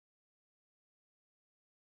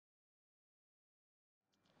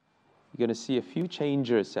You're going to see a few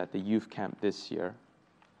changes at the youth camp this year.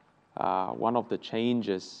 One of the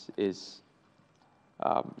changes is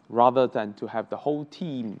rather than to have the whole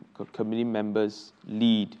team, community members,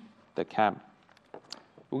 lead the camp,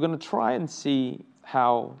 we're going to try and see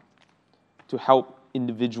how to help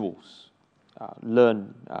individuals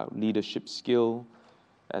learn leadership skill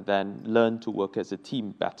and then learn to work as a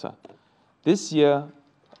team better. This year,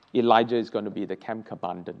 Elijah is going to be the camp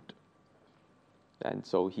commandant. And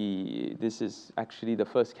so this is actually the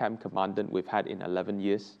first camp commandant we've had in 11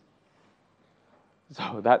 years.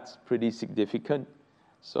 So that's pretty significant.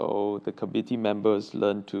 So the committee members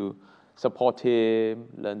learn to support him,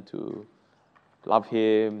 learn to love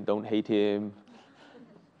him, don't hate him,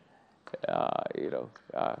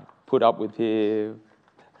 put up with him.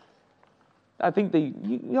 I think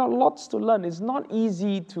you have lots to learn. It's not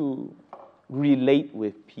easy to relate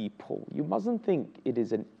with people. You mustn't think it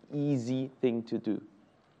is an easy thing to do,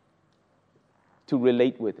 to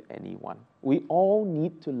relate with anyone. We all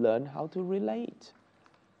need to learn how to relate,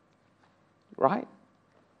 right?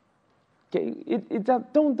 Okay,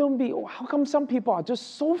 don't be, how come some people are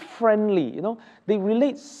just so friendly, they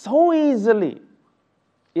relate so easily.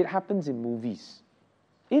 It happens in movies.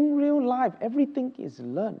 In real life, everything is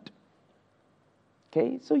learned.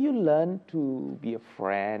 Okay, so you learn to be a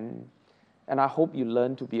friend, and I hope you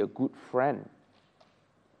learn to be a good friend,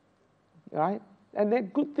 right? And there are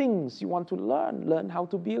good things you want to learn. Learn how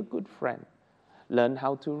to be a good friend. Learn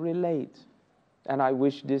how to relate. And I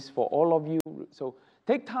wish this for all of you. So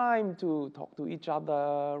take time to talk to each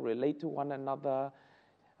other, relate to one another,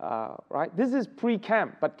 right? This is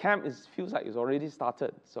pre-camp, but camp feels like it's already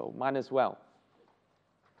started, so might as well,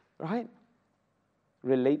 right?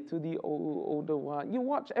 Relate to the older one. You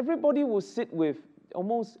watch, everybody will sit with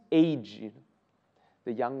almost age.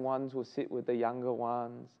 The young ones will sit with the younger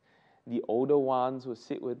ones. The older ones will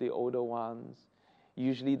sit with the older ones.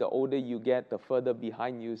 Usually the older you get, the further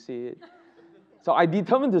behind you sit. So I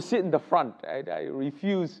determined to sit in the front. I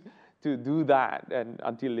refuse to do that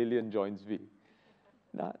until Lillian joins me.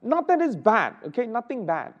 Not that it's bad, okay? Nothing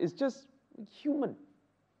bad. It's just human.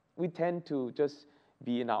 We tend to just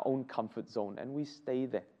be in our own comfort zone, and we stay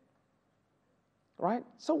there, right?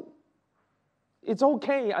 So it's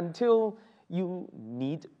okay until you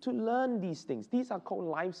need to learn these things. These are called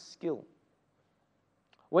life skill.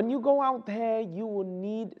 When you go out there, you will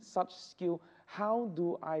need such skill. How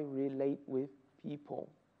do I relate with people?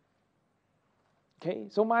 Okay,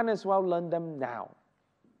 so might as well learn them now.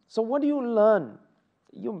 So what do you learn?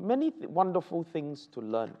 Many wonderful things to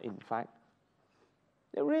learn, in fact.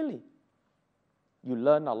 Really. You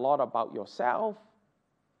learn a lot about yourself.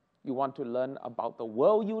 You want to learn about the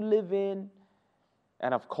world you live in.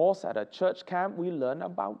 And of course, at a church camp, we learn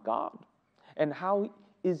about God. And how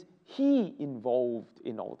is He involved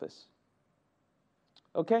in all this?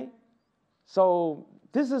 Okay? So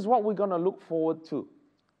this is what we're going to look forward to.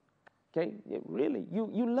 Okay? Really, you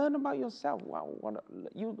learn about yourself. Wow,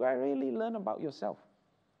 you really learn about yourself.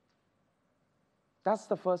 That's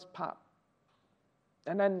the first part.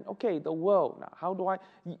 And then, okay, the world. Now, how do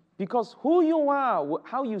because who you are,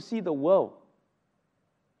 how you see the world.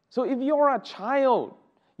 So if you're a child,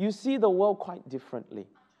 you see the world quite differently.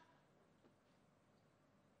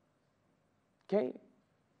 Okay?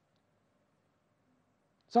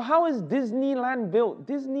 So how is Disneyland built?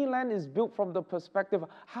 Disneyland is built from the perspective of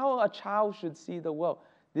how a child should see the world.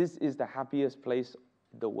 This is the happiest place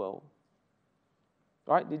in the world.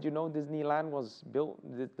 Right? Did you know Disneyland was built,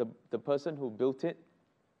 the person who built it,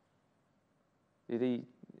 he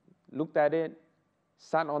looked at it,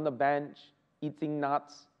 sat on the bench, eating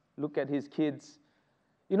nuts, look at his kids.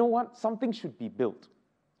 You know what? Something should be built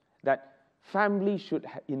that family should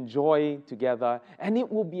enjoy together, and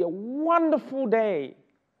it will be a wonderful day.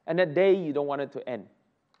 And that day, you don't want it to end.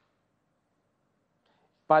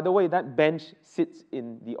 By the way, that bench sits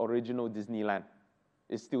in the original Disneyland.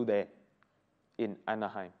 It's still there in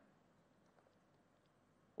Anaheim.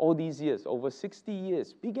 All these years, over 60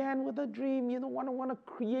 years, began with a dream. Want to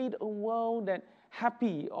create a world that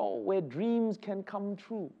happy, where dreams can come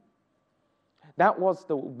true. That was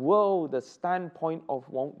the world, the standpoint of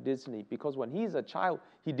Walt Disney, because when he's a child,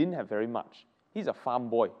 he didn't have very much. He's a farm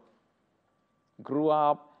boy. Grew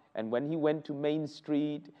up, and when he went to Main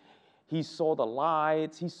Street, he saw the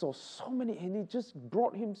lights, he saw so many, and it just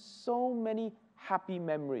brought him so many happy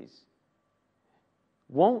memories.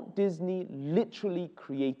 Walt Disney literally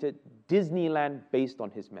created Disneyland based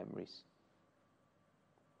on his memories.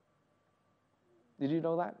 Did you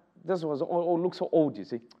know that? This was looks so old, you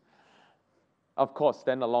see. Of course,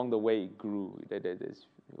 then along the way it grew. There's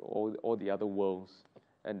all the other worlds,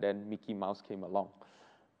 and then Mickey Mouse came along.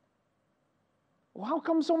 Well, how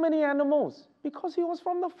come so many animals? Because he was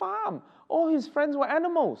from the farm. All his friends were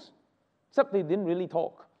animals, except they didn't really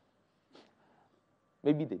talk.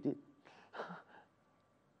 Maybe they did.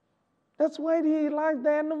 That's why he liked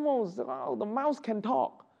the animals. Oh, the mouse can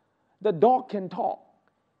talk. The dog can talk.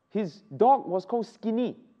 His dog was called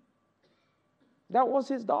Skinny. That was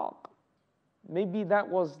his dog. Maybe that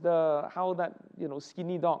was how that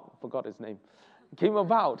skinny dog, forgot his name, came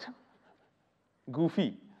about.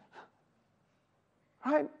 Goofy.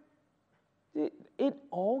 Right? It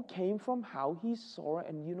all came from how he saw it,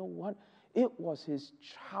 and you know what? It was his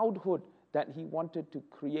childhood that he wanted to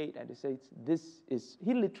create, and he says,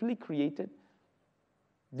 he literally created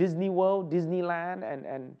Disney World, Disneyland,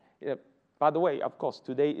 and by the way, of course,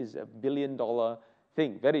 today is $1 billion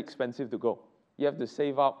thing, very expensive to go. You have to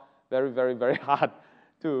save up very, very, very hard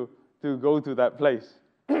to go to that place,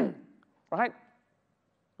 right?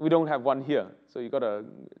 We don't have one here, so you got to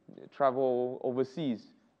travel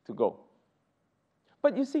overseas to go.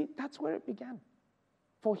 But you see, that's where it began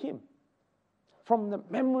for him, from the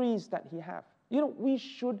memories that he had. We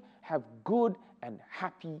should have good and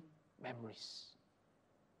happy memories.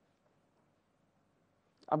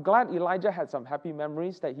 I'm glad Elijah had some happy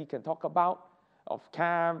memories that he can talk about, of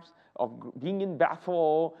camps, of being in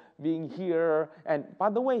Bethel, being here. And by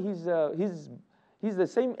the way, he's the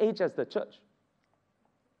same age as the church.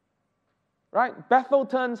 Right? Bethel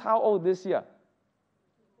turns how old this year?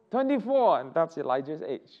 24, and that's Elijah's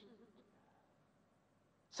age.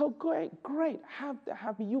 So great. Have the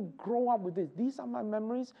happy. You grow up with this. These are my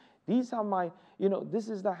memories. These are my, this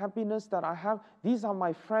is the happiness that I have. These are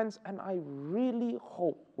my friends, and I really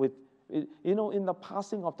hope in the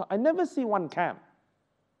passing of time. I never see one camp.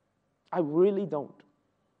 I really don't.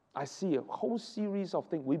 I see a whole series of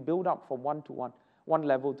things we build up from one to one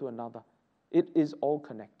level to another. It is all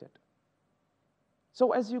connected.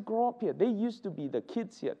 So as you grow up here, they used to be the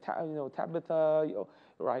kids here, Tabitha,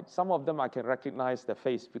 right? Some of them I can recognize their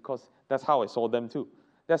face because that's how I saw them too.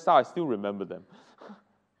 That's how I still remember them.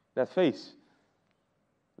 That face.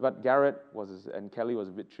 But Garrett and Kelly was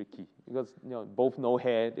a bit tricky because both no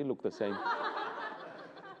hair, they look the same.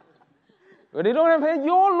 When they don't have hair,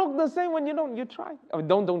 you all look the same. When you don't, you try. I mean,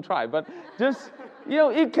 don't try, but just,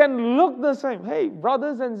 it can look the same. Hey,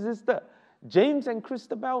 brothers and sisters, James and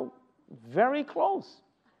Christabel, very close.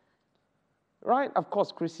 Right? Of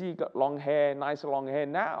course, Chrissy got long hair, nice long hair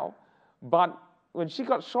now, but when she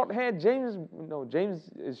got short hair, James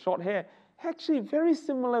is short hair. Actually, very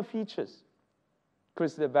similar features,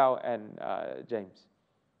 Christabel and James.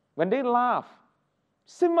 When they laugh,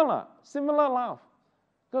 similar laugh.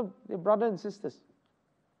 They're brothers and sisters,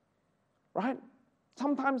 right?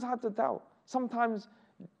 Sometimes hard to tell. Sometimes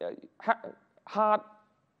hard,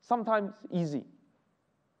 sometimes easy.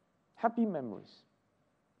 Happy memories.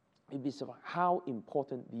 Maybe how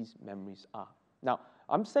important these memories are. Now,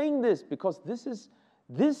 I'm saying this because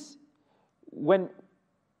when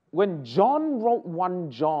John wrote 1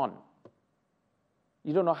 John,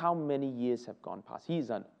 you don't know how many years have gone past. He's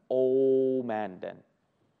an old man then.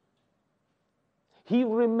 He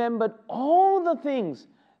remembered all the things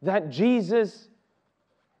that Jesus,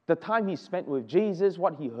 the time he spent with Jesus,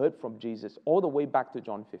 what he heard from Jesus, all the way back to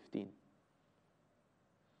John 15.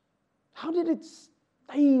 How did it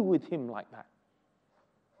stay with him like that?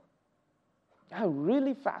 Yeah,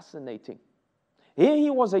 really fascinating. Here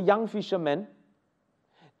he was a young fisherman.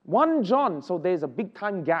 1 John, so there's a big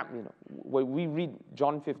time gap, When we read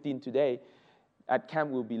John 15 today, at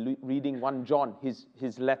camp we'll be reading 1 John,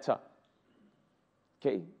 his letter.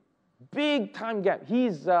 Okay, big time gap.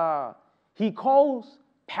 He calls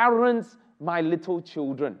parents my little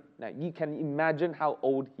children. Now you can imagine how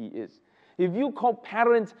old he is. If you call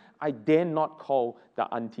parents, I dare not call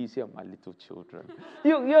the aunties here my little children.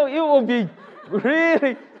 You will be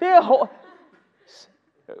really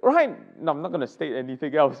right. No, I'm not going to state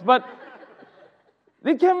anything else, but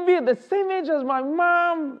they can be the same age as my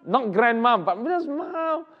mom, not grandmom, but just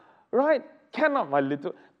mom, right? Cannot my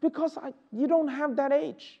little. Because you don't have that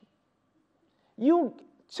age. You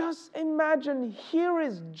just imagine, here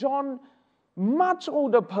is John, much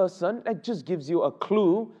older person, that just gives you a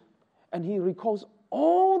clue, and he recalls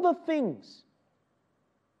all the things.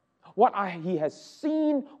 What he has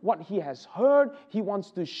seen, what he has heard, he wants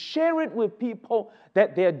to share it with people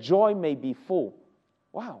that their joy may be full.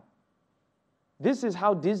 Wow. This is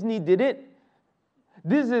how Disney did it.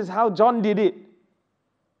 This is how John did it.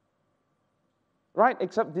 Right?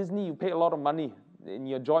 Except Disney, you pay a lot of money and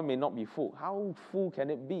your joy may not be full. How full can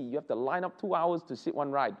it be? You have to line up 2 hours to sit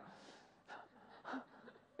one ride.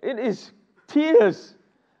 It is tears.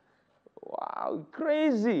 Wow,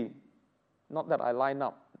 crazy. Not that I line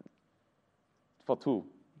up. for 2.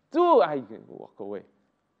 2, I can walk away.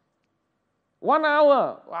 1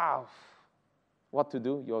 hour, wow. What to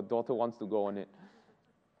do? Your daughter wants to go on it.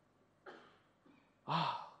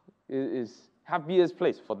 It is happiest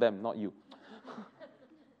place for them, not you.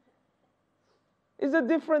 It's a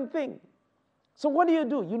different thing. So what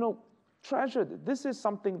do? Treasure. This is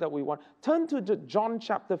something that we want. Turn to John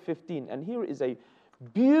chapter 15, and here is a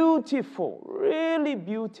beautiful, really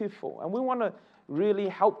beautiful, and we want to really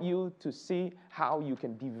help you to see how you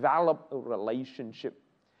can develop a relationship.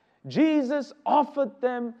 Jesus offered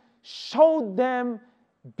them, showed them,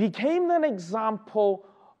 became an example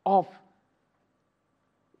of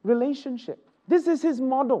relationship. This is his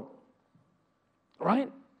model,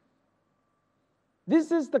 right?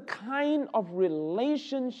 This is the kind of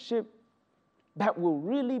relationship that will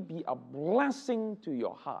really be a blessing to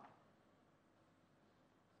your heart.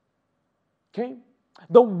 Okay?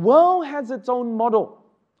 The world has its own model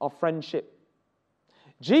of friendship.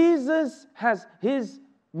 Jesus has his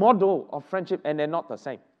model of friendship, and they're not the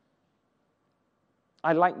same.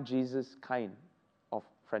 I like Jesus' kind of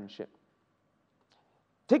friendship.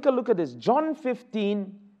 Take a look at this. John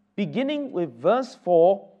 15, beginning with verse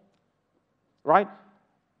 4, right?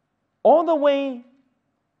 All the way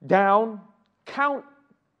down,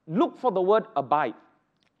 look for the word abide.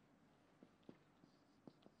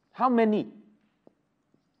 How many?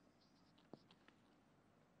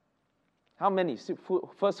 How many?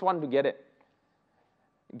 First one to get it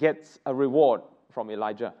gets a reward from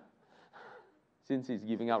Elijah, since he's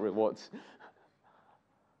giving out rewards.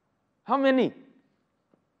 How many?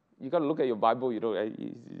 You got to look at your Bible.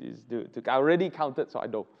 I already counted, so I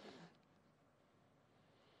know.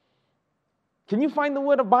 Can you find the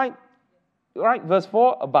word abide? Right, verse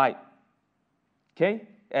 4, abide. Okay,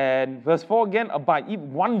 and verse 4 again, abide.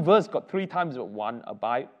 Even one verse got 3 times, but 1,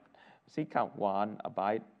 abide. See, count. 1,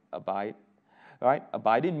 abide. Right,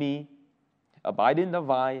 abide in me. Abide in the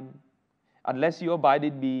vine. Unless you abide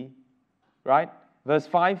in me. Right, verse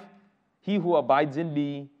 5, he who abides in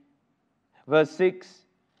me. Verse 6,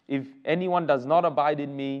 if anyone does not abide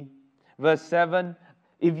in me. Verse 7,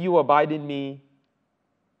 if you abide in me.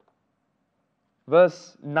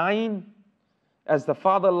 Verse 9, as the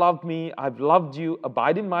Father loved me, I've loved you,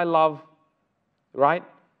 abide in my love. Right?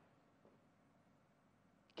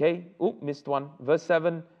 Okay, missed one. Verse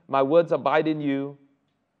 7, my words abide in you.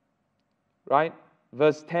 Right?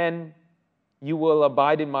 Verse 10, you will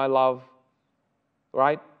abide in my love.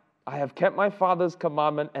 Right? I have kept my Father's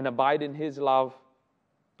commandment and abide in his love.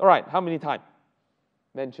 All right, how many times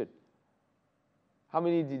mentioned? How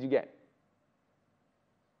many did you get?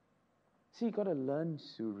 See, you got to learn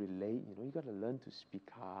to relate, you got to learn to speak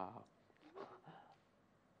up.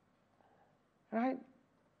 Right?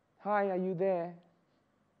 Hi, are you there?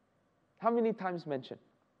 How many times mentioned?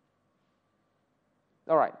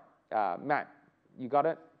 All right, Matt, you got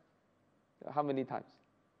it? How many times?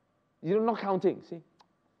 You're not counting, see?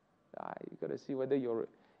 You got to see whether you're...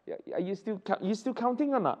 Are you still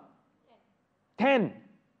counting or not? 10.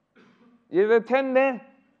 Is there 10 there?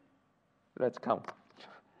 Let's count.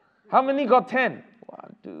 How many got 10?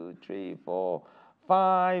 1, 2, 3, 4,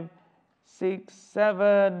 5, 6,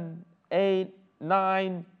 7, 8,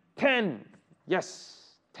 9, 10.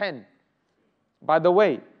 Yes, 10. By the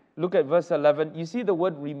way, look at verse 11. You see the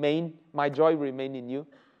word remain? My joy remain in you.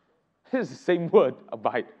 It's the same word,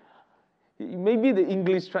 abide. Maybe the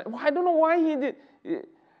English... I don't know why he did...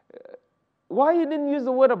 Why he didn't use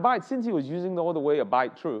the word abide, since he was using all the way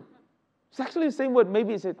abide through. It's actually the same word.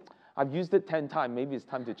 Maybe he said, I've used it 10 times. Maybe it's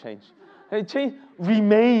time to change. And change,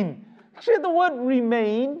 remain. Actually, the word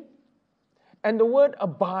remain and the word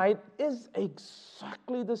abide is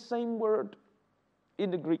exactly the same word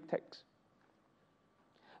in the Greek text.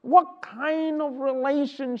 What kind of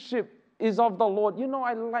relationship is of the Lord?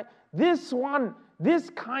 I like this one. This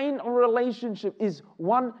kind of relationship is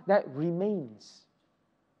one that remains.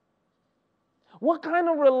 What kind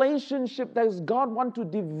of relationship does God want to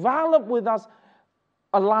develop with us?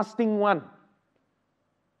 A lasting one.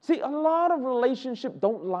 See, a lot of relationships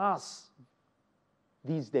don't last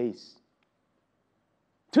these days.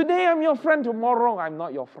 Today I'm your friend, tomorrow I'm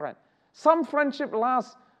not your friend. Some friendship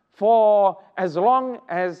lasts for as long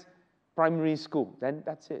as primary school, then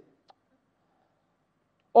that's it.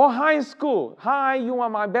 Or high school. Hi, you are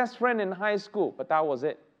my best friend in high school, but that was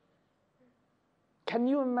it. Can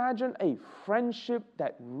you imagine a friendship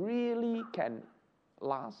that really can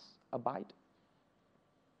last, abide?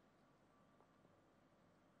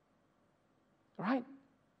 Right?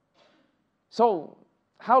 So,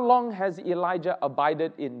 how long has Elijah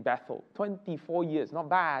abided in Bethel? 24 years, not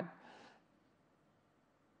bad.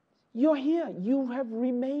 You're here, you have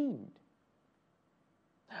remained.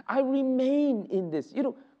 I remain in this.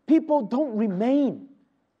 People don't remain.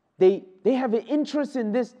 They have an interest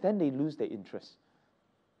in this, then they lose their interest.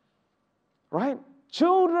 Right?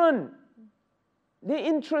 Children, their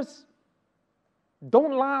interests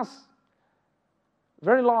don't last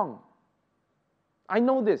very long. I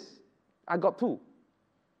know this. I got 2.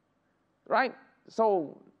 Right?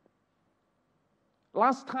 So,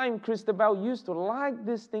 last time Christabel used to like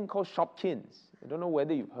this thing called Shopkins. I don't know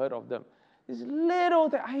whether you've heard of them. This little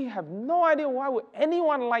thing, I have no idea why would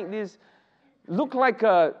anyone like this. Look like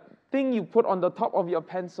a thing you put on the top of your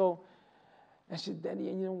pencil. I said, Daddy,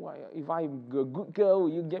 if I'm a good girl, will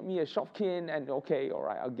you get me a Shopkin? And okay, all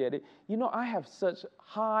right, I'll get it. I have searched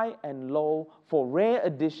high and low for rare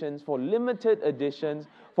editions, for limited editions,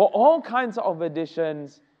 for all kinds of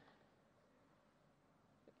editions.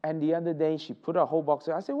 And the other day, she put a whole box.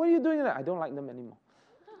 I said, what are you doing with that? I don't like them anymore.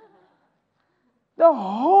 The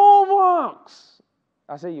whole box.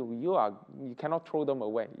 I said, you cannot throw them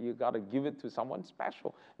away. You got to give it to someone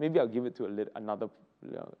special. Maybe I'll give it to another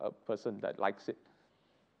a person that likes it.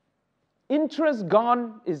 Interest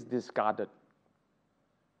gone is discarded.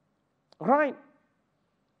 Right?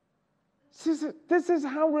 This is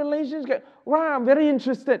how relations get. Right, I'm very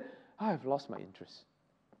interested. I've lost my interest.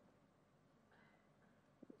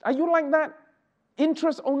 Are you like that?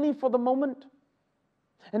 Interest only for the moment.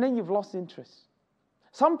 And then you've lost interest.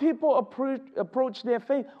 Some people approach their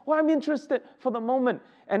faith. I'm interested for the moment.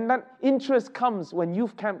 And that interest comes when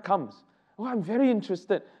youth camp comes. I'm very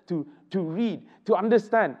interested to read, to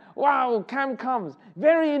understand. Wow, camp comes.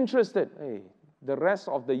 Very interested. Hey, the rest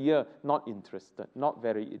of the year, not interested. Not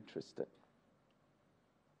very interested.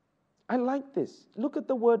 I like this. Look at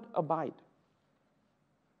the word abide.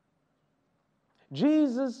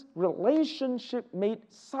 Jesus' relationship made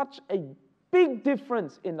such a big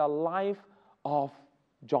difference in the life of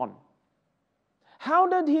John. How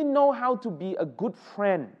did he know how to be a good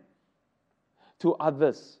friend to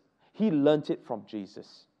others? He learned it from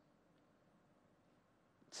Jesus.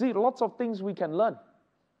 See, lots of things we can learn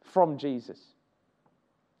from Jesus.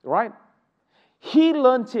 Right? He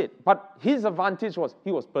learned it, but his advantage was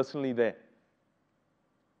he was personally there.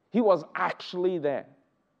 He was actually there.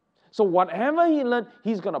 So whatever he learned,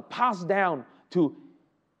 he's going to pass down to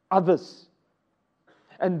others.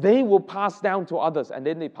 And they will pass down to others, and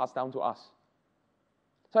then they pass down to us.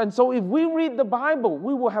 So if we read the Bible,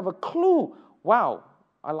 we will have a clue. Wow,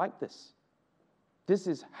 I like this. This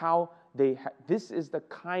is how this is the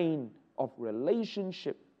kind of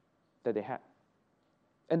relationship that they had.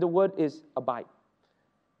 And the word is abide.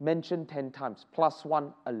 Mentioned 10 times. Plus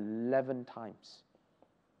 1, 11 times.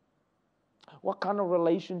 What kind of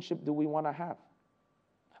relationship do we want to have?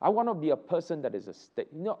 I want to be a person that is a stay.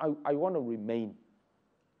 I want to remain.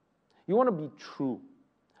 You want to be true.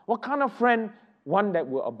 What kind of friend? One that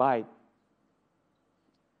will abide.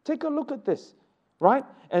 Take a look at this, right?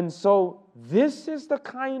 And so this is the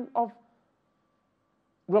kind of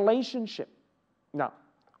relationship. Now,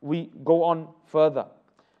 we go on further.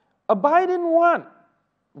 Abide in one.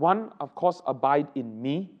 One, of course, abide in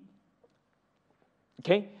me.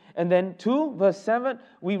 Okay? And then 2, verse 7,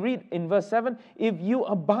 we read in verse 7, if you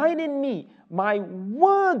abide in me, my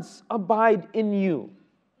words abide in you.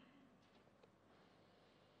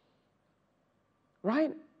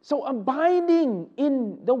 Right? So abiding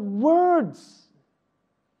in the words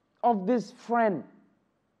of this friend.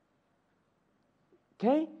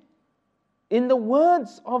 Okay? In the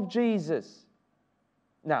words of Jesus.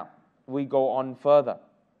 Now, we go on further.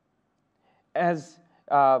 As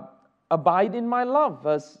abide in my love,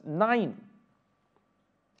 verse 9.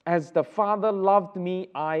 As the Father loved me,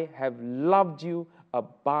 I have loved you.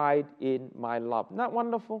 Abide in my love. Isn't that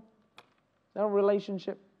wonderful? That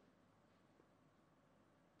relationship.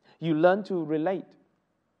 You learn to relate.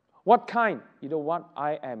 What kind? You know what?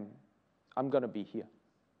 I'm going to be here.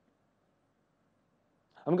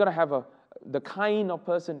 I'm going to have the kind of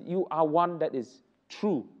person, you are one that is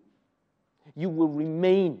true. You will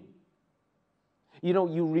remain.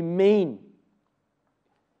 You remain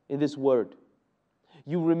in this word.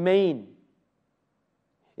 You remain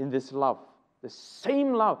in this love. The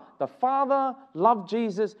same love. The Father loved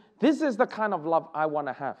Jesus. This is the kind of love I want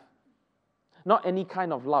to have. Not any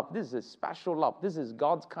kind of love. This is special love. This is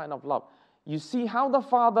God's kind of love. You see how the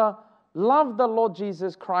Father loved the Lord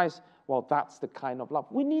Jesus Christ? Well, that's the kind of love.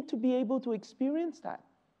 We need to be able to experience that.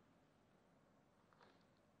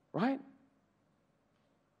 Right?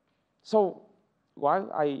 So,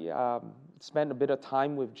 while I spent a bit of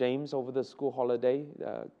time with James over the school holiday,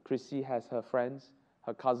 Chrissy has her friends,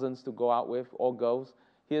 her cousins to go out with, all girls.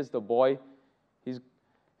 Here's the boy. He's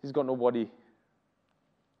got nobody.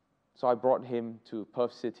 So I brought him to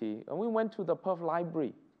Perth City, and we went to the Perth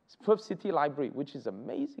Library, Perth City Library, which is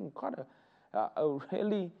amazing, quite a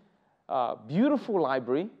really beautiful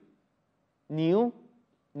library, new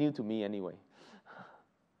to me anyway.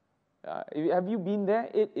 Have you been there?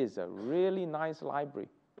 It is a really nice library.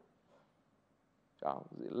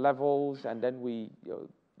 Levels, and then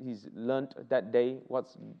he's learned that day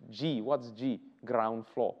what's G? Ground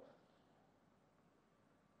floor.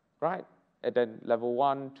 Right? And then level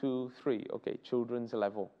 1, 2, 3. Okay, children's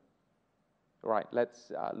level. Right,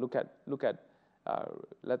 let's look at.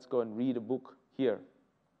 Let's go and read a book here.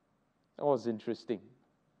 That was interesting.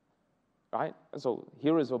 Right? So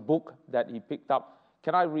here is a book that he picked up.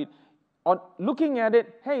 Can I read? On looking at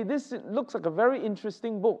it, hey, this looks like a very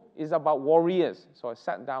interesting book. It's about warriors. So I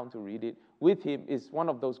sat down to read it with him. It's one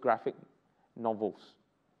of those graphic novels.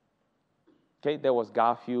 Okay, there was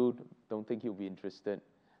Garfield. Don't think he'll be interested.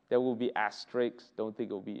 There will be Asterix. Don't think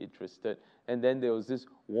he'll be interested. And then there was this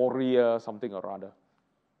warrior, something or other.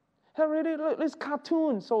 I read it. It's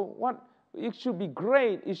cartoon. So what? It should be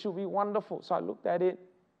great. It should be wonderful. So I looked at it,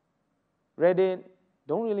 read it,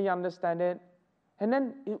 don't really understand it. And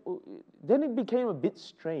then it became a bit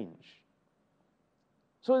strange.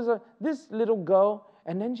 So it's this little girl,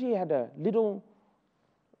 and then she had a little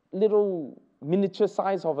miniature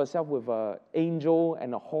size of herself with an angel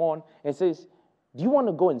and a horn, and says, "Do you want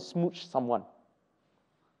to go and smooch someone?"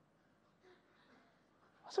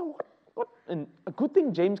 I said, what? And a good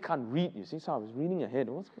thing James can't read, you see, so I was reading ahead.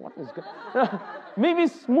 What is good? Maybe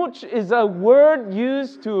smooch is a word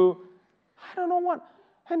used to, I don't know what.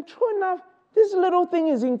 And true enough, this little thing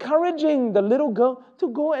is encouraging the little girl to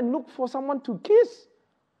go and look for someone to kiss.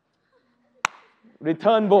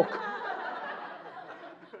 Return book.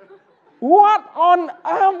 What on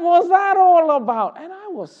earth was that all about? And I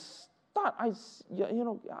was stunned.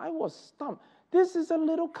 I was stumped. This is a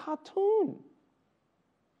little cartoon.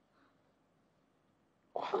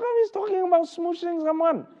 How come he's talking about smooching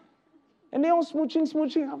someone? And they're all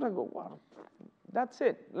smooching. I'm like, wow, that's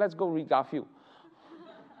it. Let's go read Garfield.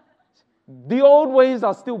 The old ways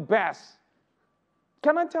are still best.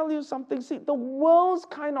 Can I tell you something? See, the world's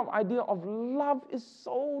kind of idea of love is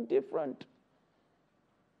so different.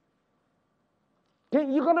 Okay,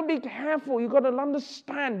 you got to be careful. You got to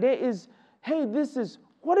understand there is, hey,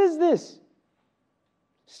 what is this?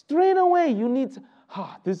 Straight away, you need,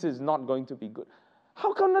 this is not going to be good.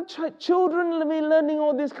 How come the children be learning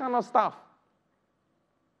all this kind of stuff?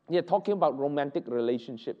 They're talking about romantic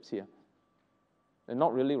relationships here. They're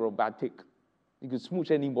not really romantic. You can smooch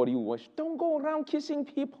anybody you wish. Don't go around kissing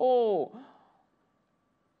people.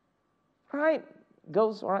 Right?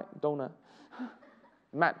 Girls, all right? Don't.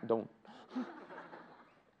 Matt, don't.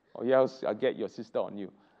 Or else I'll get your sister on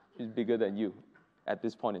you. She's bigger than you at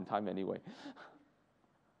this point in time anyway.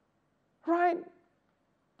 Right?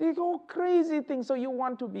 They go crazy things. So you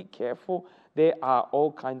want to be careful. There are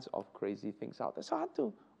all kinds of crazy things out there. So I have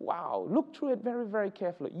to, look through it very, very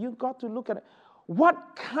carefully. You've got to look at it.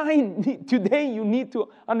 What kind? Today you need to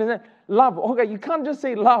understand. Love. Okay, you can't just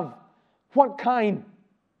say love. What kind?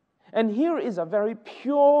 And here is a very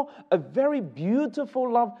pure, a very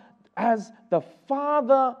beautiful love as the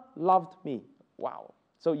Father loved me. Wow.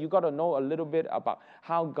 So you got to know a little bit about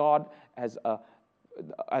how God as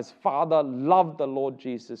Father loved the Lord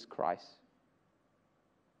Jesus Christ.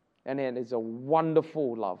 And it is a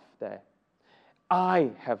wonderful love there.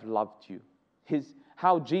 I have loved you.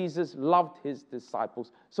 How Jesus loved his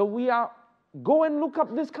disciples. So go and look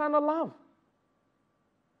up this kind of love.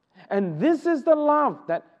 And this is the love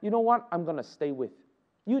that, you know what, I'm going to stay with.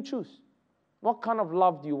 You choose. What kind of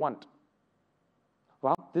love do you want?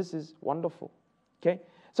 Well, this is wonderful. Okay?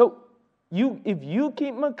 So, if you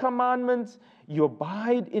keep my commandments, you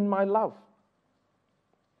abide in my love.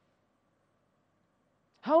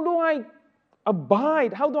 How do I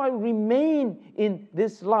abide? How do I remain in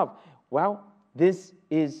this love? Well, this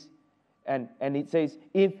is, and it says,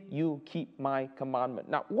 if you keep my commandment.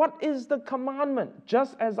 Now, what is the commandment?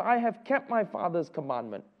 Just as I have kept my Father's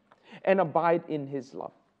commandment and abide in his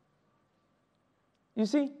love. You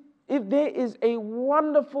see, if there is a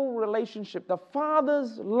wonderful relationship, the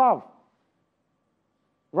Father's love,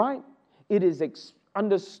 right? It is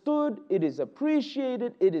understood, it is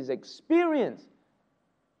appreciated, it is experienced.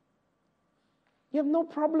 You have no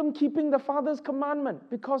problem keeping the Father's commandment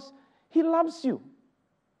because he loves you.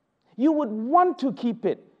 You would want to keep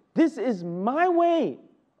it. This is my way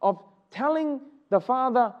of telling the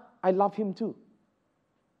Father, I love him too.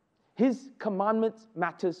 His commandments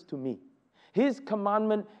matters to me. His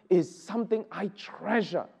commandment is something I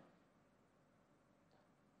treasure.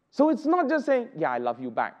 So it's not just saying, yeah, I love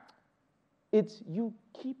you back. It's you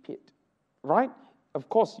keep it, right? Of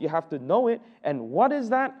course, you have to know it. And what is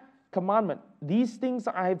that commandment? These things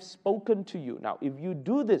I have spoken to you. Now, if you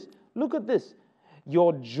do this, look at this.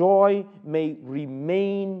 Your joy may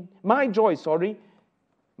remain, my joy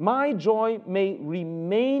may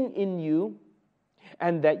remain in you,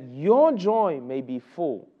 and that your joy may be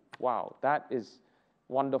full. Wow, that is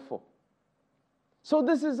wonderful. So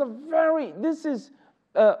this is a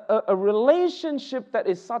relationship that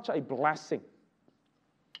is such a blessing.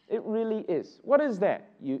 It really is. What is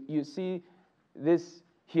that? You see this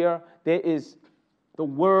here. There is the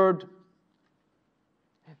Word.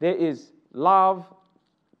 There is love.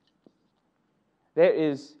 There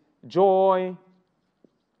is joy.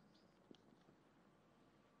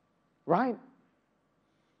 Right?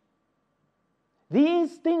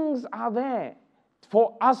 These things are there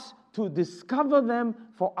for us to discover them,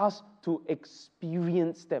 for us to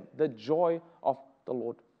experience them. The joy of the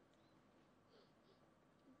Lord.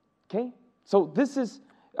 Okay? So this is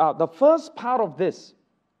the first part of this.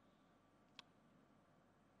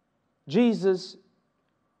 Jesus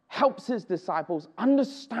helps his disciples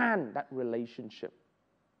understand that relationship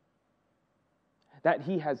that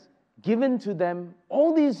he has given to them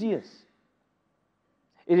all these years.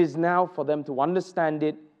 It is now for them to understand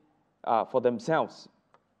it for themselves.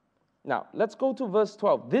 Now, let's go to verse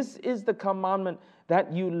 12. This is the commandment,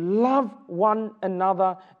 that you love one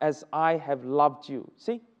another as I have loved you.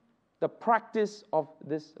 See? The practice of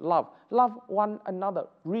this love. Love one another.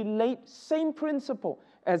 Relate, same principle.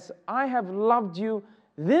 As I have loved you,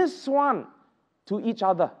 this one to each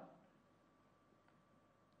other.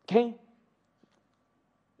 Okay?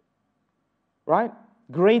 Right?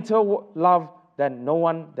 Greater love than no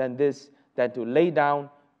one than this, than to lay down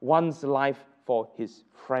one's life for his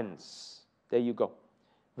friends. There you go.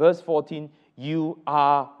 Verse 14, you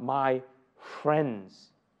are my friends.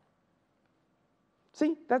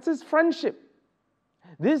 See, that's his friendship.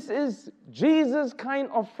 This is Jesus' kind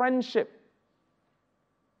of friendship.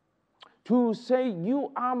 To say,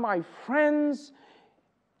 you are my friends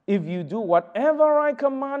if you do whatever I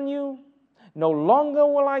command you. No longer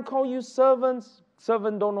will I call you servants.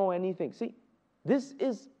 Servant don't know anything. See, this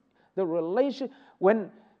is the relation. When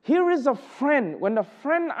here is a friend, when a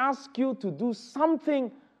friend asks you to do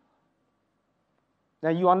something, now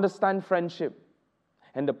you understand friendship,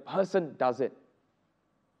 and the person does it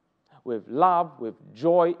with love, with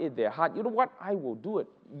joy in their heart. You know what? I will do it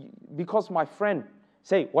because my friend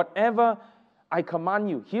say, whatever I command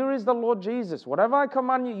you, here is the Lord Jesus. Whatever I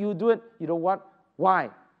command you, you do it. You know what? Why?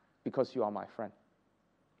 Because you are my friend.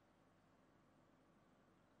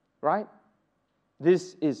 Right?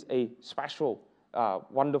 This is a special,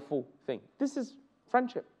 wonderful thing. This is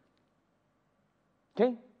friendship.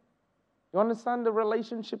 Okay? You understand the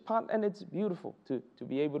relationship part? And it's beautiful to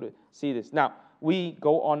be able to see this. Now, we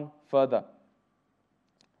go on further.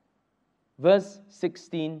 Verse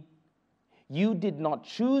 16, you did not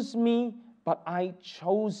choose me, but I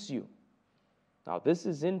chose you. Now, this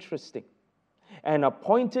is interesting. And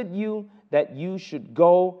appointed you that you should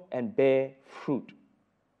go and bear fruit,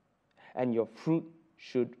 and your fruit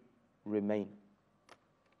should remain.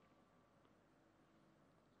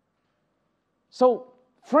 So,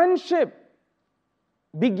 friendship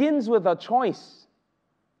begins with a choice.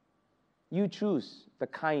 You choose the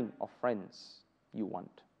kind of friends you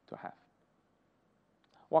want to have.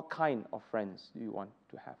 What kind of friends do you want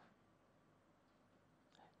to have?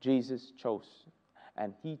 Jesus chose,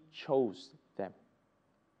 and he chose them.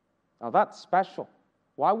 Now that's special.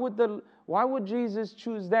 Why would Jesus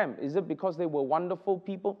choose them? Is it because they were wonderful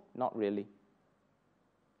people? Not really.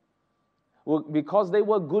 Because they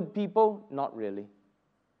were good people? Not really.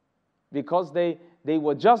 Because they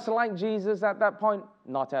were just like Jesus at that point?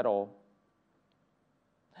 Not at all.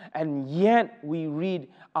 And yet we read,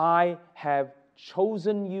 I have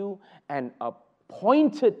chosen you and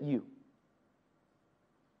appointed you.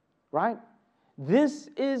 Right? This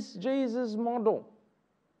is Jesus' model.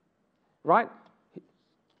 Right?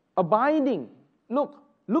 Abiding.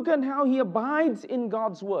 Look at how he abides in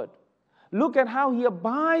God's word. Look at how he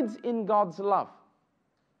abides in God's love.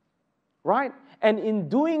 Right? And in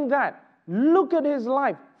doing that, look at his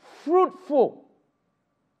life. Fruitful.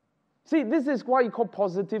 See, this is what you call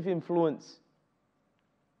positive influence.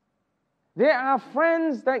 There are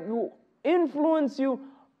friends that will influence you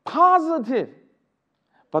positive.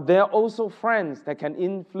 But there are also friends that can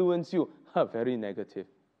influence you very negative.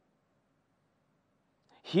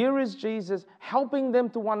 Here is Jesus helping them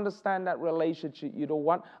to understand that relationship. You know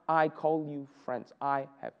what? I call you friends. I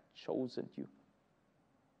have chosen you.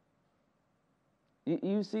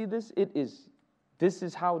 You see this? This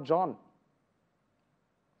is how John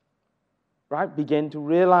right? Begin to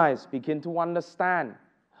realize, begin to understand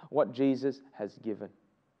what Jesus has given.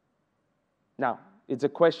 Now, it's a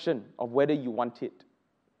question of whether you want it.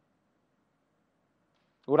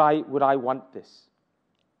 Would I want this?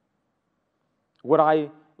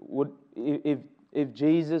 If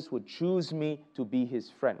Jesus would choose me to be his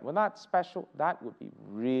friend, well, that's special. That would be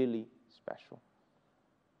really special.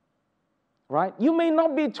 Right? You may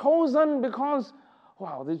not be chosen because,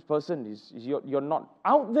 wow, this person you're not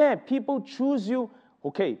out there. People choose you,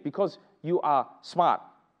 okay, because you are smart.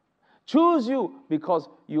 Choose you because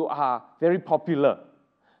you are very popular.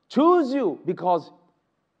 Choose you because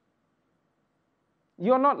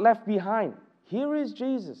you're not left behind. Here is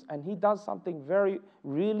Jesus, and he does something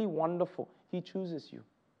really wonderful. He chooses you.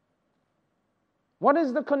 What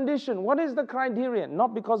is the condition? What is the criteria?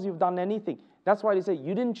 Not because you've done anything. That's why they say,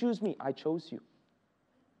 you didn't choose me, I chose you.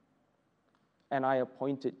 And I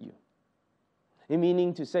appointed you.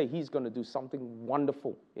 Meaning to say, he's going to do something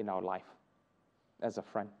wonderful in our life as a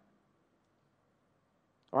friend.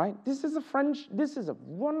 Right? This is a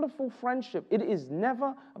wonderful friendship. It is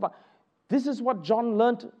never about... This is what John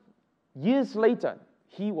learned years later.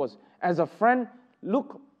 He was, as a friend,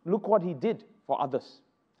 look what he did for others.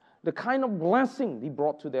 The kind of blessing he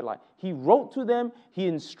brought to their life. He wrote to them, he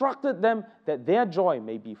instructed them that their joy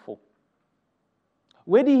may be full.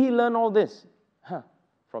 Where did he learn all this?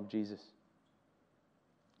 From Jesus.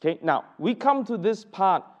 Okay, now, we come to this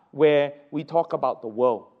part where we talk about the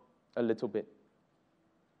world a little bit.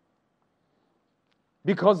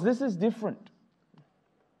 Because this is different.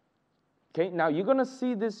 Okay, now you're going to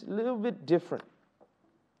see this a little bit different.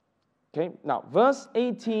 Okay, now verse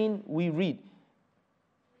 18 we read.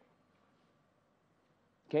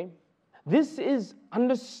 Okay, this is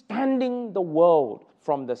understanding the world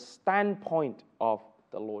from the standpoint of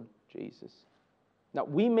the Lord Jesus. Now,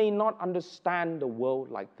 we may not understand the world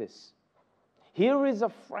like this. Here is a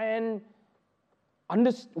friend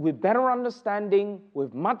with better understanding,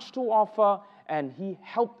 with much to offer, and he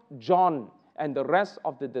helped John and the rest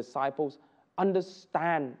of the disciples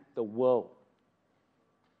understand the world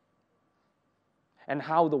and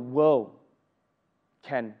how the world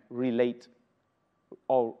can relate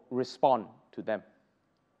or respond to them.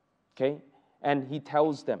 Okay? And he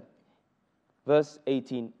tells them, verse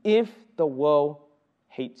 18, if the world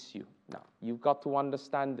hates you. Now, you've got to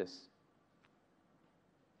understand this.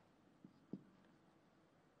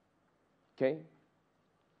 Okay?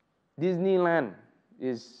 Disneyland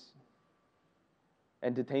is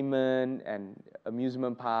entertainment and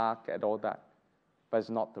amusement park and all that, but it's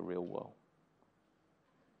not the real world.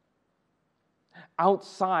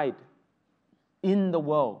 Outside, in the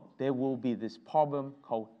world, there will be this problem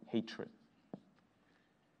called hatred.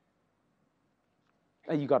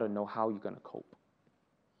 And you got to know how you're going to cope.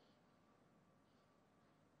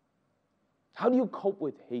 How do you cope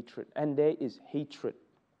with hatred? And there is hatred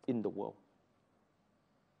in the world.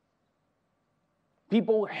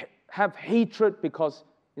 People have hatred because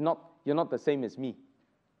you're not the same as me.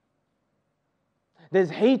 There's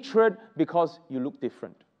hatred because you look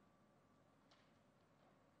different.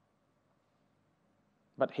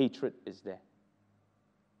 But hatred is there.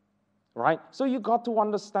 Right? So you got to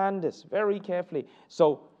understand this very carefully.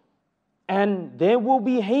 So, and there will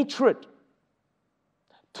be hatred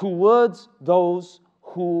towards those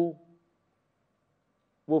who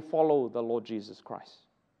will follow the Lord Jesus Christ.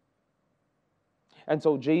 And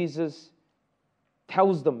so Jesus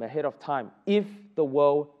tells them ahead of time, if the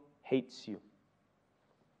world hates you,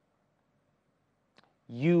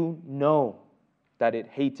 you know that it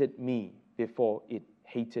hated me before it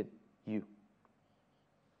hated you.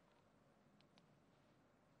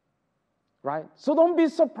 Right? So don't be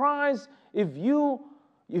surprised if you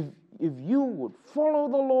would follow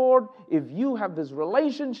the Lord, if you have this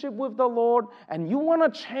relationship with the Lord, and you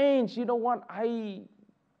want to change, you know what?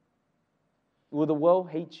 Will the world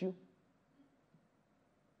hate you?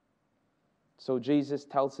 So Jesus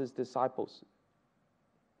tells his disciples,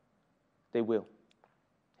 they will.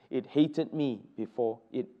 It hated me before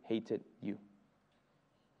it hated you.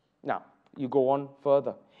 Now, you go on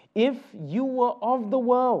further. If you were of the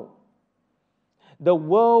world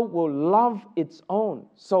will love its own.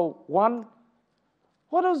 So, one,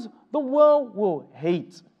 what does the world will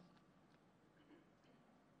hate?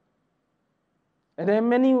 And there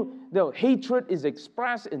are the hatred is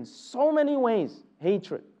expressed in so many ways.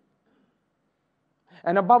 Hatred.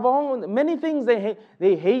 And above all, many things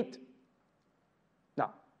they hate.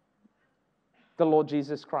 Now, the Lord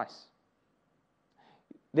Jesus Christ.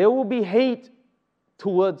 There will be hate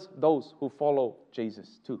towards those who follow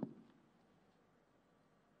Jesus too.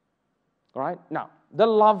 All right? Now, the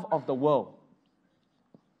love of the world.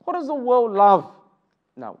 What does the world love?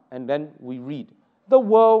 Now, and then we read, the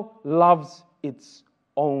world loves its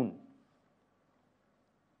own.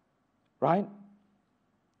 Right?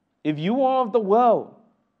 If you are of the world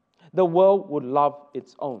would love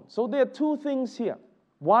its own. So there are two things here.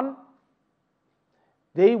 One,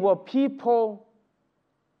 they were people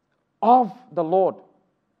of the Lord.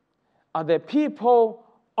 Are they people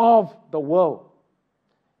of the world?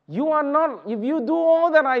 You are not, if you do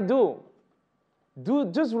all that I do,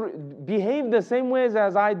 behave the same ways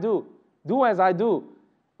as I do as I do,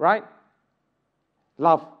 right?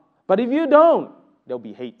 Love. But if you don't, there'll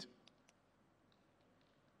be hate.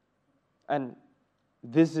 And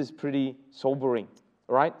this is pretty sobering,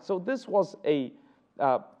 right? So this was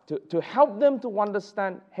to help them to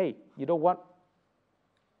understand, hey, you know what?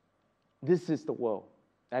 This is the world.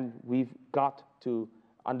 And we've got to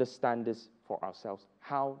understand this for ourselves.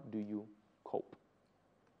 How do you cope?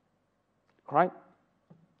 Right?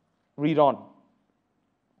 Read on.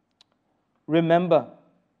 Remember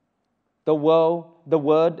the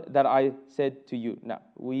word that I said to you. Now,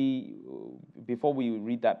 before we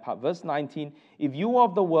read that part, verse 19, if you are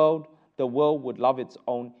of the world would love its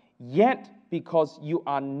own, yet because you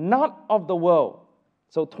are not of the world.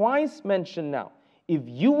 So twice mentioned now, if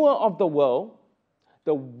you were of the world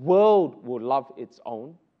will love its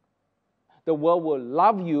own. The world will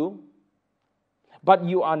love you, but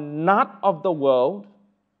you are not of the world,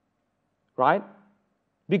 right?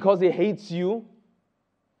 Because it hates you.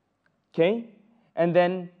 Okay? And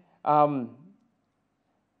then,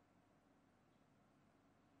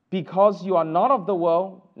 because you are not of the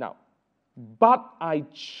world, now, but I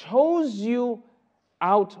chose you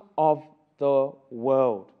out of the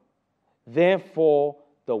world. Therefore,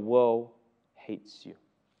 the world hates you.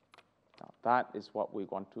 Now, that is what we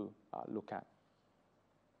want to look at.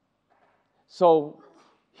 So,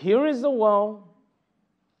 here is the world.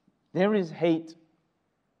 There is hate.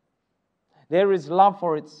 There is love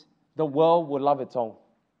for its. The world will love its own.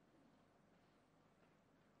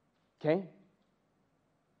 Okay?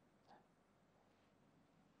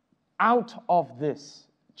 Out of this,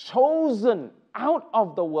 chosen out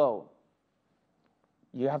of the world,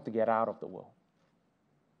 you have to get out of the world.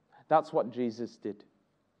 That's what Jesus did.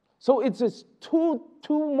 So it's just two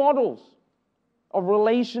models of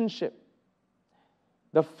relationship.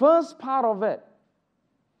 The first part of it,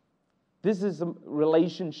 this is a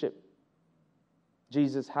relationship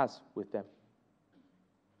Jesus has with them.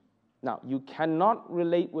 Now, you cannot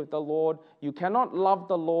relate with the Lord. You cannot love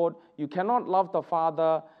the Lord. You cannot love the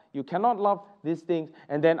Father. You cannot love these things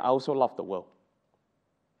and then also love the world.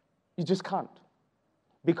 You just can't.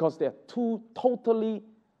 Because they're two totally,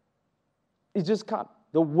 you just can't.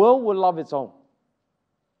 The world will love its own.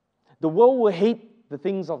 The world will hate the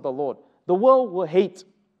things of the Lord. The world will hate.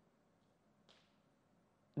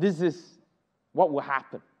 This is what will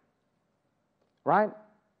happen. Right?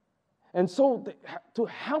 And so to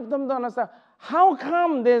help them to understand, how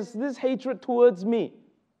come there's this hatred towards me?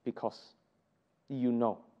 Because you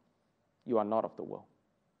know you are not of the world.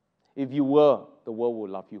 If you were, the world will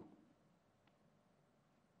love you.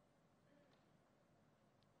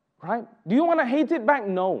 Right? Do you want to hate it back?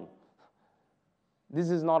 No. This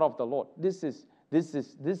is not of the Lord. This is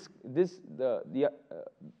the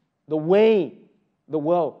way the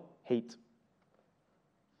world hates.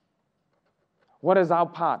 What is our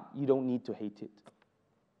part? You don't need to hate it.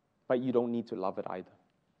 But you don't need to love it either.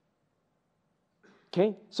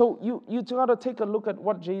 Okay? So you got to take a look at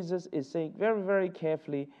what Jesus is saying very, very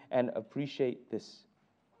carefully and appreciate this.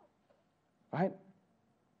 Right?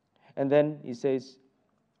 And then he says,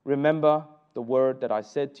 remember the word that I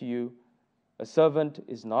said to you, a servant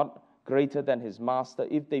is not greater than his master.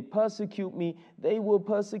 If they persecute me, they will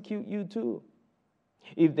persecute you too.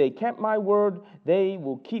 If they kept my word, they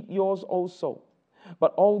will keep yours also.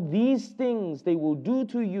 But all these things they will do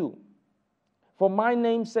to you for my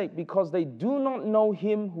name's sake, because they do not know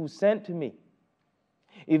him who sent me.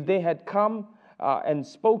 If they had come and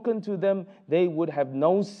spoken to them, they would have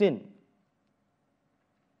no sin.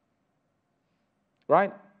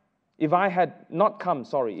 Right? If I had not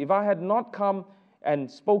come and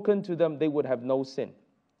spoken to them, they would have no sin.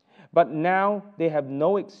 But now they have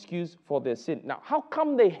no excuse for their sin. Now, how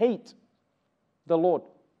come they hate the Lord?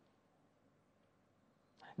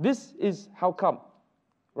 This is how come,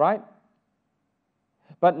 right?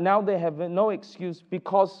 But now they have no excuse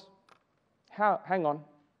because, hang on.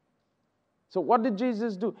 So what did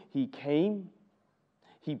Jesus do? He came,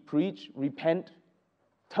 he preached, repent,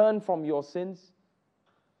 turn from your sins,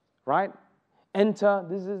 right? Enter,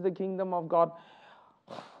 this is the kingdom of God.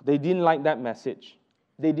 They didn't like that message.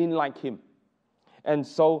 They didn't like him. And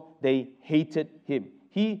so they hated him.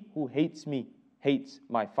 he who hates me hates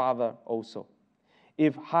my Father also.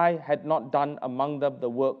 If I had not done among them the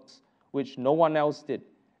works which no one else did,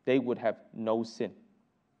 they would have no sin.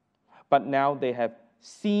 But now they have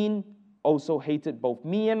seen, also hated both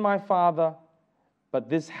me and my Father. But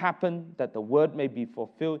this happened that the word may be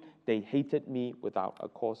fulfilled. They hated me without a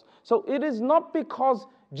cause. So it is not because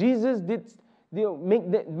Jesus did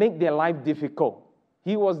make their life difficult.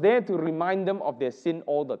 He was there to remind them of their sin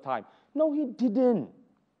all the time. No, he didn't.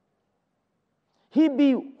 He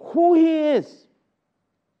be who he is.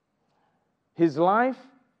 His life,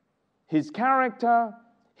 his character,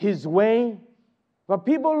 his way. But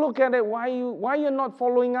people look at it, why you're not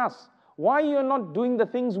following us? Why you're not doing the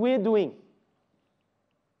things we're doing?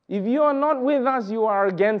 If you are not with us, you are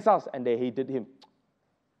against us. And they hated him.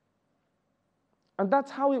 And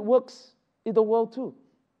that's how it works in the world too.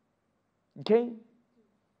 Okay?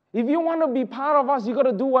 If you want to be part of us, you got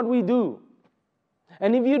to do what we do.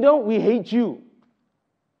 And if you don't, we hate you.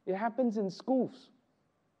 It happens in schools.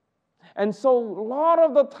 And so a lot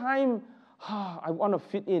of the time, I want to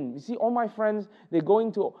fit in. You see, all my friends, they're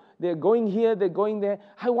going here, they're going there.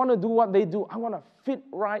 I want to do what they do. I want to fit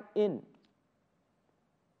right in.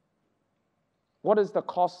 What is the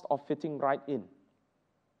cost of fitting right in?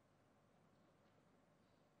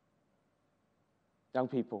 Young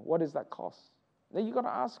people, what is that cost? Then you got to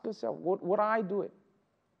ask yourself, would I do it?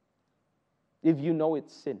 If you know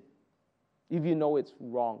it's sin, if you know it's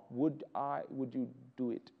wrong, would you do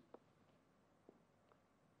it?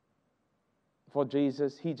 For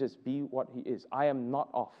Jesus, he just be what he is. I am not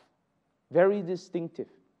of. Very distinctive.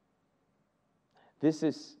 This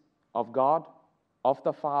is of God, of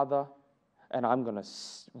the Father, and I'm going to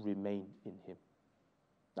remain in him.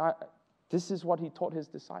 This is what he taught his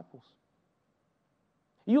disciples.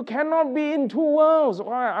 You cannot be in two worlds.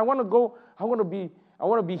 I want to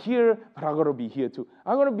be here, but I got to be here too.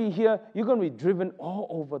 I'm going to be here. You're going to be driven all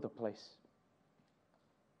over the place.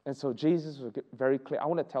 And so Jesus was very clear. I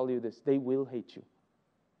want to tell you this. They will hate you.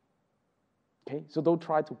 Okay? So don't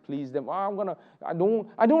try to please them. I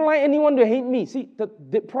don't like anyone to hate me. See,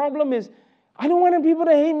 the problem is, I don't want people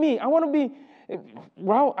to hate me. I want to be,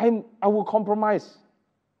 I will compromise.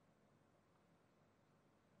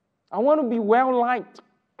 I want to be well liked.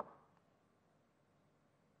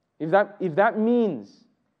 If that means,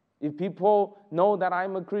 if people know that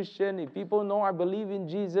I'm a Christian, if people know I believe in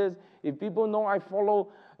Jesus, if people know I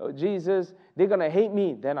follow Jesus, they're going to hate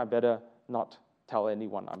me, then I better not tell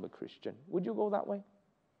anyone I'm a Christian. Would you go that way?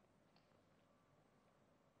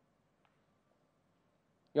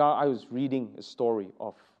 Yeah, I was reading a story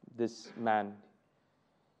of this man.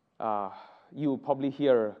 You will probably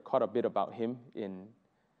hear quite a bit about him in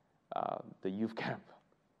the youth camp.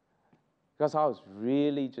 Because I was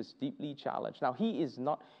really just deeply challenged. Now, he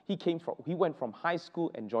went from high school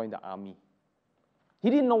and joined the army. He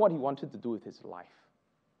didn't know what he wanted to do with his life.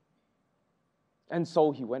 And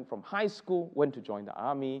so he went from high school, went to join the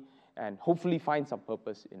army, and hopefully find some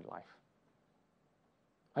purpose in life.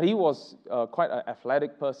 And he was quite an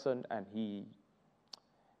athletic person, and he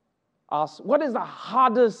asked, what is the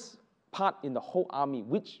hardest part in the whole army?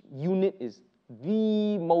 Which unit is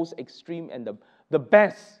the most extreme and the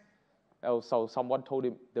best? So someone told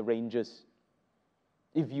him, the Rangers.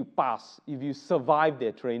 If you pass, if you survive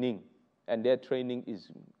their training, and their training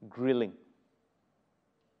is grilling.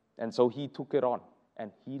 And so he took it on,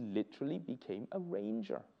 and he literally became a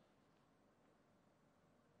ranger.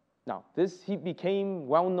 Now, he became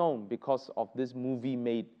well-known because of this movie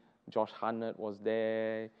made. Josh Hartnett was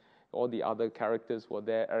there, all the other characters were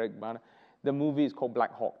there, Eric Bana. The movie is called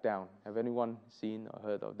Black Hawk Down. Have anyone seen or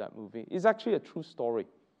heard of that movie? It's actually a true story.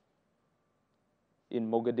 In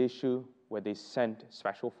Mogadishu, where they sent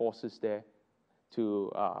special forces there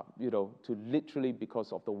to literally,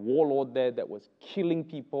 because of the warlord there that was killing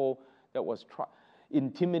people, that was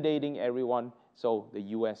intimidating everyone. So the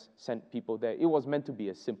U.S. sent people there. It was meant to be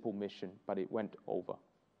a simple mission, but it went over.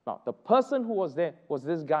 Now, the person who was there was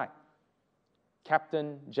this guy,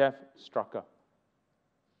 Captain Jeff Strucker.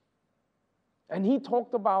 And he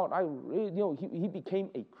talked about, he became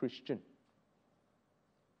a Christian.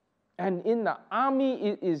 And in the army,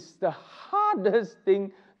 it is the hardest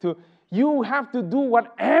thing you have to do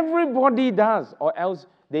what everybody does, or else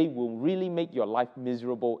they will really make your life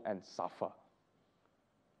miserable and suffer.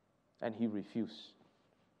 And he refused.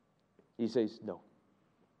 He says no.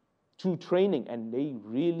 Through training, and they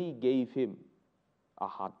really gave him a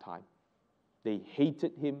hard time. They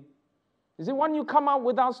hated him. He said, "When you come out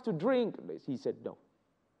with us to drink," he said no.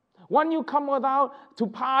 "When you come without to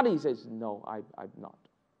party," he says, "No, I'm not."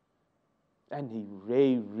 And they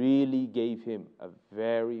really gave him a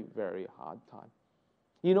very, very hard time.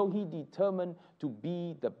 He determined to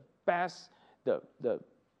be the best, the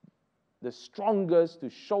strongest, to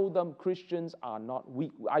show them Christians are not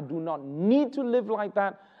weak. I do not need to live like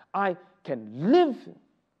that. I can live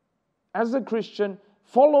as a Christian,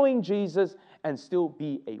 following Jesus, and still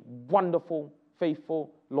be a wonderful,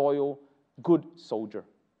 faithful, loyal, good soldier.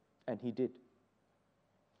 And he did.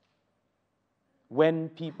 When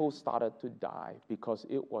people started to die, because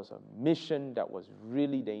it was a mission that was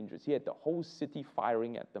really dangerous, he had the whole city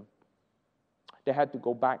firing at them. They had to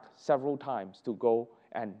go back several times to go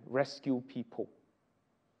and rescue people.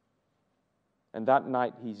 And that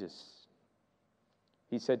night,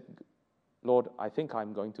 he said, Lord, I think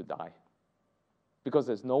I'm going to die, because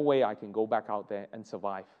there's no way I can go back out there and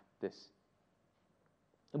survive this.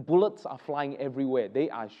 The bullets are flying everywhere. They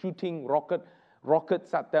are shooting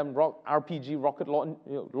rockets at them, RPG rocket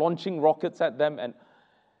launching rockets at them,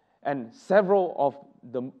 and several of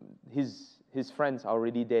his friends are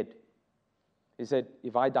already dead. He said,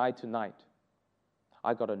 if I die tonight,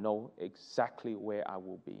 I got to know exactly where I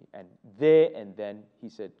will be. And there and then he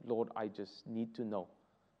said, Lord, I just need to know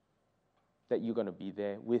that you're going to be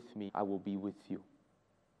there with me. I will be with you.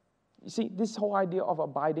 You see, this whole idea of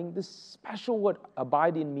abiding, this special word,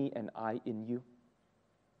 abide in me and I in you.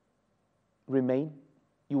 Remain.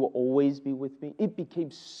 You will always be with me. It became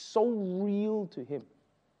so real to him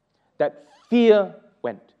that fear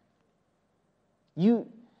went.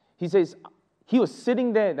 He says, he was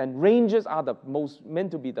sitting there, and rangers are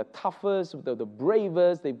meant to be the toughest, the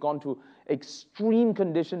bravest. They've gone to extreme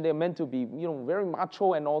condition. They're meant to be, very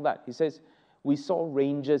macho and all that. He says, we saw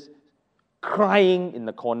rangers crying in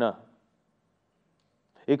the corner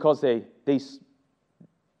because they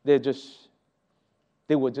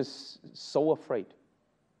were just so afraid.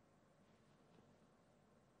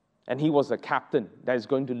 And he was a captain that is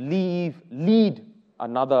going to lead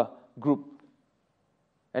another group.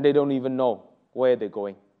 And they don't even know where they're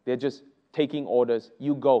going. They're just taking orders.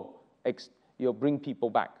 You go. You'll bring people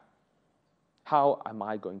back. How am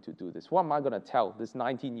I going to do this? What am I going to tell this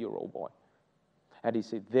 19-year-old boy? And he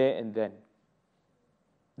said, there and then,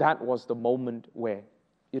 that was the moment where,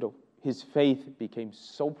 his faith became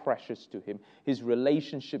so precious to him. His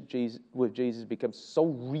relationship with Jesus became so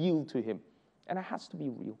real to him. And it has to be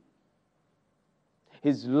real.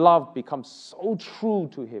 His love becomes so true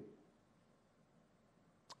to him.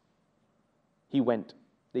 He went.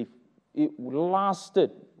 It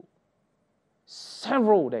lasted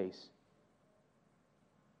several days.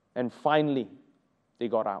 And finally, they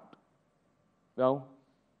got out. No,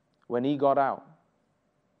 when he got out,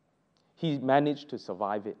 he managed to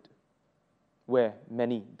survive it, where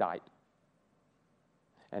many died.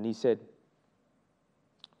 And he said,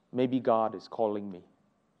 maybe God is calling me.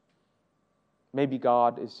 Maybe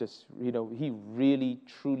God is just, he really,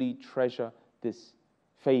 truly treasured this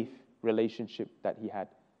faith relationship that he had.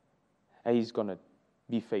 And he's going to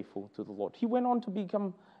be faithful to the Lord. He went on to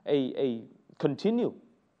become continue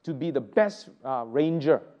to be the best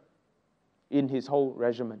ranger in his whole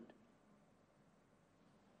regiment.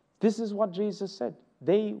 This is what Jesus said.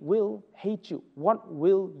 They will hate you. What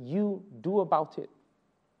will you do about it?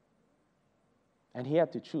 And he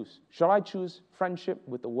had to choose. Shall I choose friendship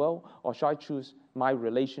with the world, or shall I choose my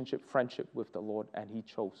relationship, friendship with the Lord? And he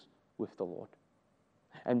chose with the Lord.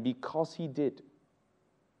 And because he did,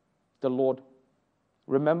 the Lord,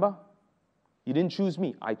 remember, you didn't choose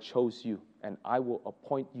me, I chose you, and I will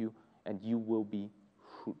appoint you, and you will be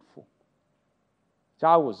fruitful. So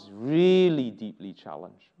I was really deeply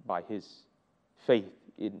challenged by his faith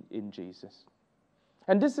in Jesus.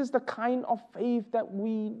 And this is the kind of faith that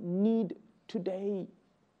we need today.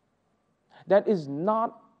 That is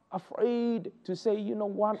not afraid to say, you know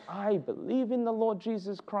what, I believe in the Lord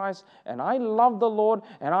Jesus Christ, and I love the Lord,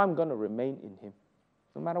 and I'm going to remain in him,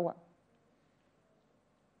 no matter what.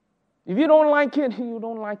 If you don't like it, you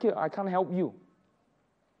don't like it. I can't help you.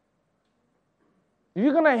 If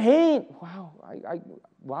you're going to hate,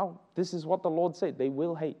 wow, this is what the Lord said. They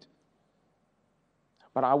will hate.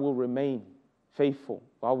 But I will remain faithful.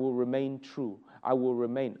 I will remain true. I will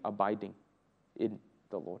remain abiding in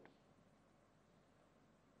the Lord.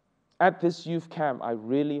 At this youth camp, I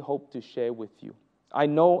really hope to share with you. I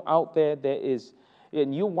know out there is,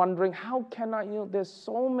 and you're wondering, how can I, there's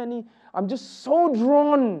so many, I'm just so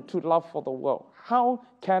drawn to love for the world. How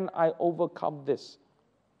can I overcome this?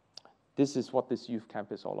 This is what this youth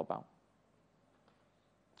camp is all about.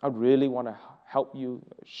 I really want to help you,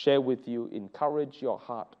 share with you, encourage your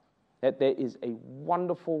heart that there is a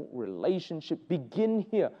wonderful relationship. Begin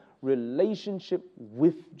here, relationship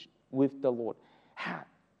with the Lord.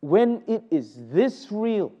 When it is this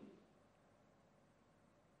real,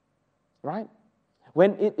 right?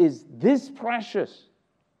 When it is this precious,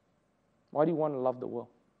 why do you want to love the world?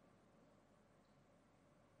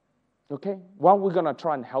 Okay? Well, we're going to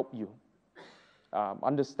try and help you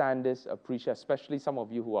understand this, appreciate, especially some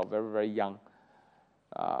of you who are very, very young,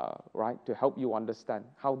 right? To help you understand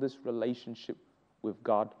how this relationship with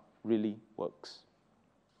God really works.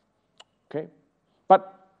 Okay?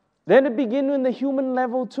 But then it begins in the human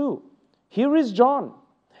level too. Here is John,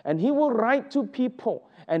 and he will write to people,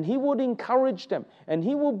 and he would encourage them, and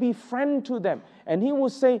he will be friend to them, and he will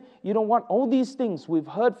say, you know what, all these things we've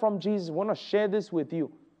heard from Jesus, we want to share this with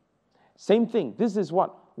you. Same thing, this is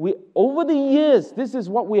what over the years, this is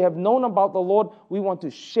what we have known about the Lord. We want to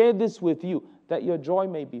share this with you, that your joy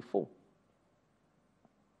may be full.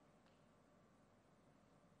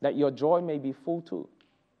 That your joy may be full too,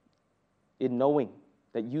 in knowing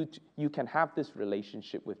that you can have this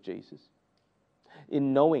relationship with Jesus.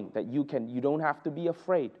 In knowing that you don't have to be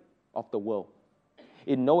afraid of the world.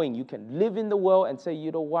 In knowing you can live in the world and say,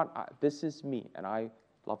 you know what, this is me, and I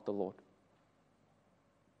love the Lord.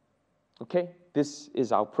 Okay? This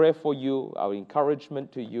is our prayer for you, our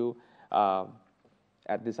encouragement to you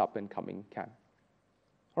at this up-and-coming camp.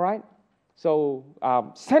 All right? So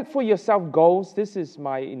set for yourself goals. This is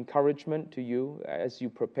my encouragement to you as you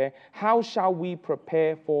prepare. How shall we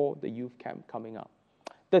prepare for the youth camp coming up?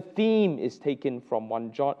 The theme is taken from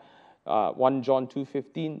 1 John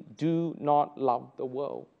 2:15. Do not love the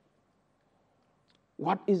world.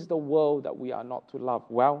 What is the world that we are not to love?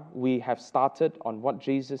 Well, we have started on what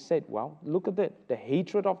Jesus said. Well, look at it. The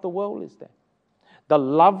hatred of the world is there. The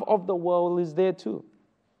love of the world is there too.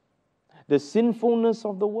 The sinfulness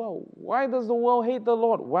of the world. Why does the world hate the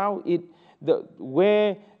Lord? Well,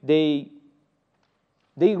 where they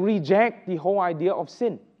reject the whole idea of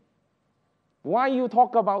sin. Why you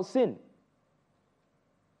talk about sin?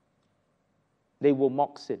 They will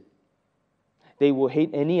mock sin. They will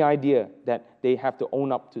hate any idea that they have to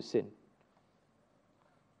own up to sin.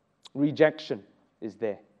 Rejection is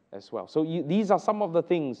there as well. So these are some of the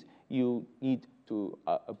things you need to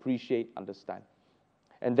appreciate, understand.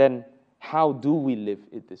 And then, how do we live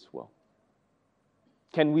in this world?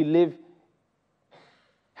 Can we live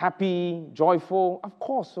happy, joyful? Of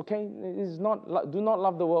course, okay? It is not, do not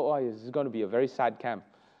love the world. Oh, it's going to be a very sad camp.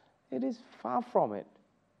 It is far from it.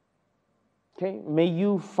 Okay? May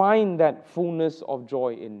you find that fullness of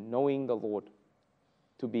joy in knowing the Lord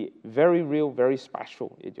to be very real, very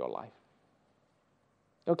special in your life.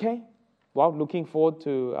 Okay? Well, looking forward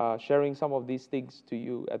to sharing some of these things to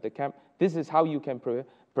you at the camp. This is how you can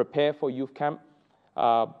prepare for youth camp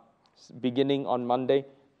beginning on Monday.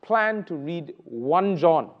 Plan to read 1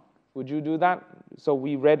 John. Would you do that? So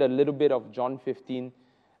we read a little bit of John 15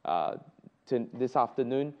 this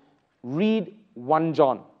afternoon. Read 1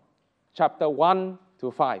 John, chapter 1 to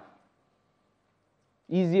 5.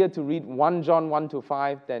 Easier to read 1 John 1 to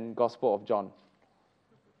 5 than Gospel of John.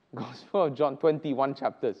 Gospel of John, 21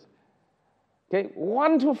 chapters. Okay,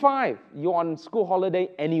 1 to 5. You're on school holiday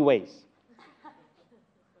anyways.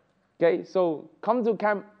 Okay, so come to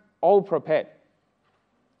camp all prepared.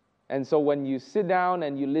 And so when you sit down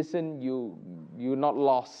and you listen, you're not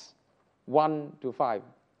lost. 1 to 5.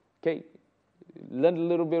 Okay, learn a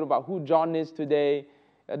little bit about who John is today,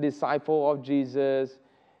 a disciple of Jesus,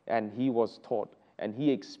 and he was taught, and he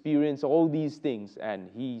experienced all these things, and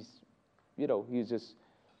he's just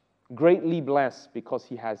greatly blessed because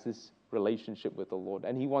he has this relationship with the Lord,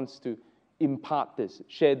 and he wants to impart this,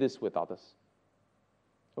 share this with others.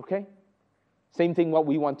 Okay? Same thing what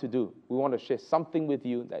we want to do. We want to share something with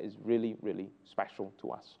you that is really, really special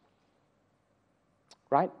to us.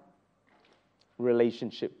 Right?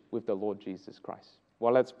 Relationship with the Lord Jesus Christ.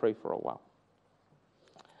 Well, let's pray for a while.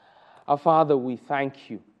 Our Father, we thank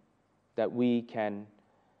you that we can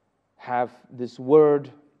have this word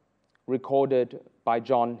recorded by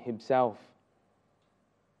John himself.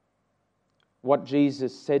 What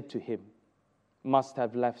Jesus said to him must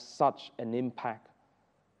have left such an impact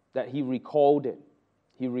that he recorded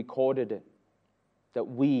it, that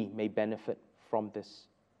we may benefit from this,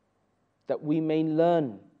 that we may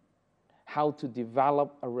learn how to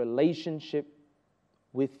develop a relationship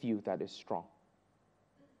with you that is strong.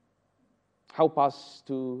 Help us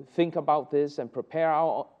to think about this and prepare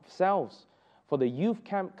ourselves for the youth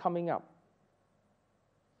camp coming up.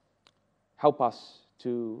 Help us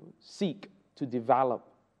to seek to develop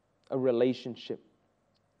a relationship,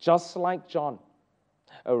 just like John,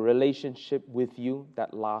 a relationship with you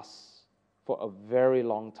that lasts for a very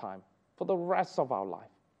long time, for the rest of our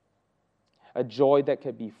life. A joy that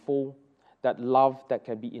can be full, that love that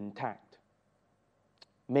can be intact.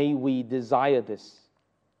 May we desire this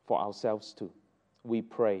for ourselves too. We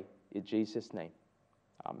pray in Jesus' name.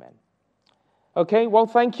 Amen. Okay, well,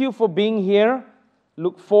 thank you for being here.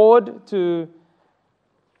 Look forward to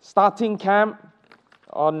starting camp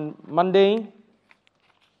on Monday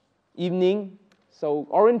evening. So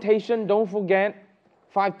orientation, don't forget,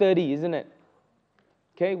 5:30, isn't it?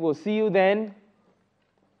 Okay, we'll see you then.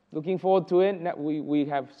 Looking forward to it. We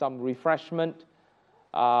have some refreshment.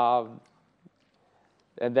 And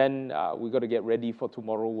then we're going to get ready for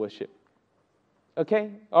tomorrow worship.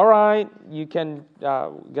 Okay, all right. You can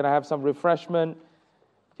going to have some refreshment.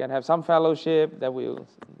 You can have some fellowship. Then we'll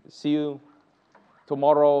see you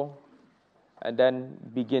tomorrow and then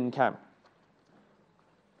begin camp.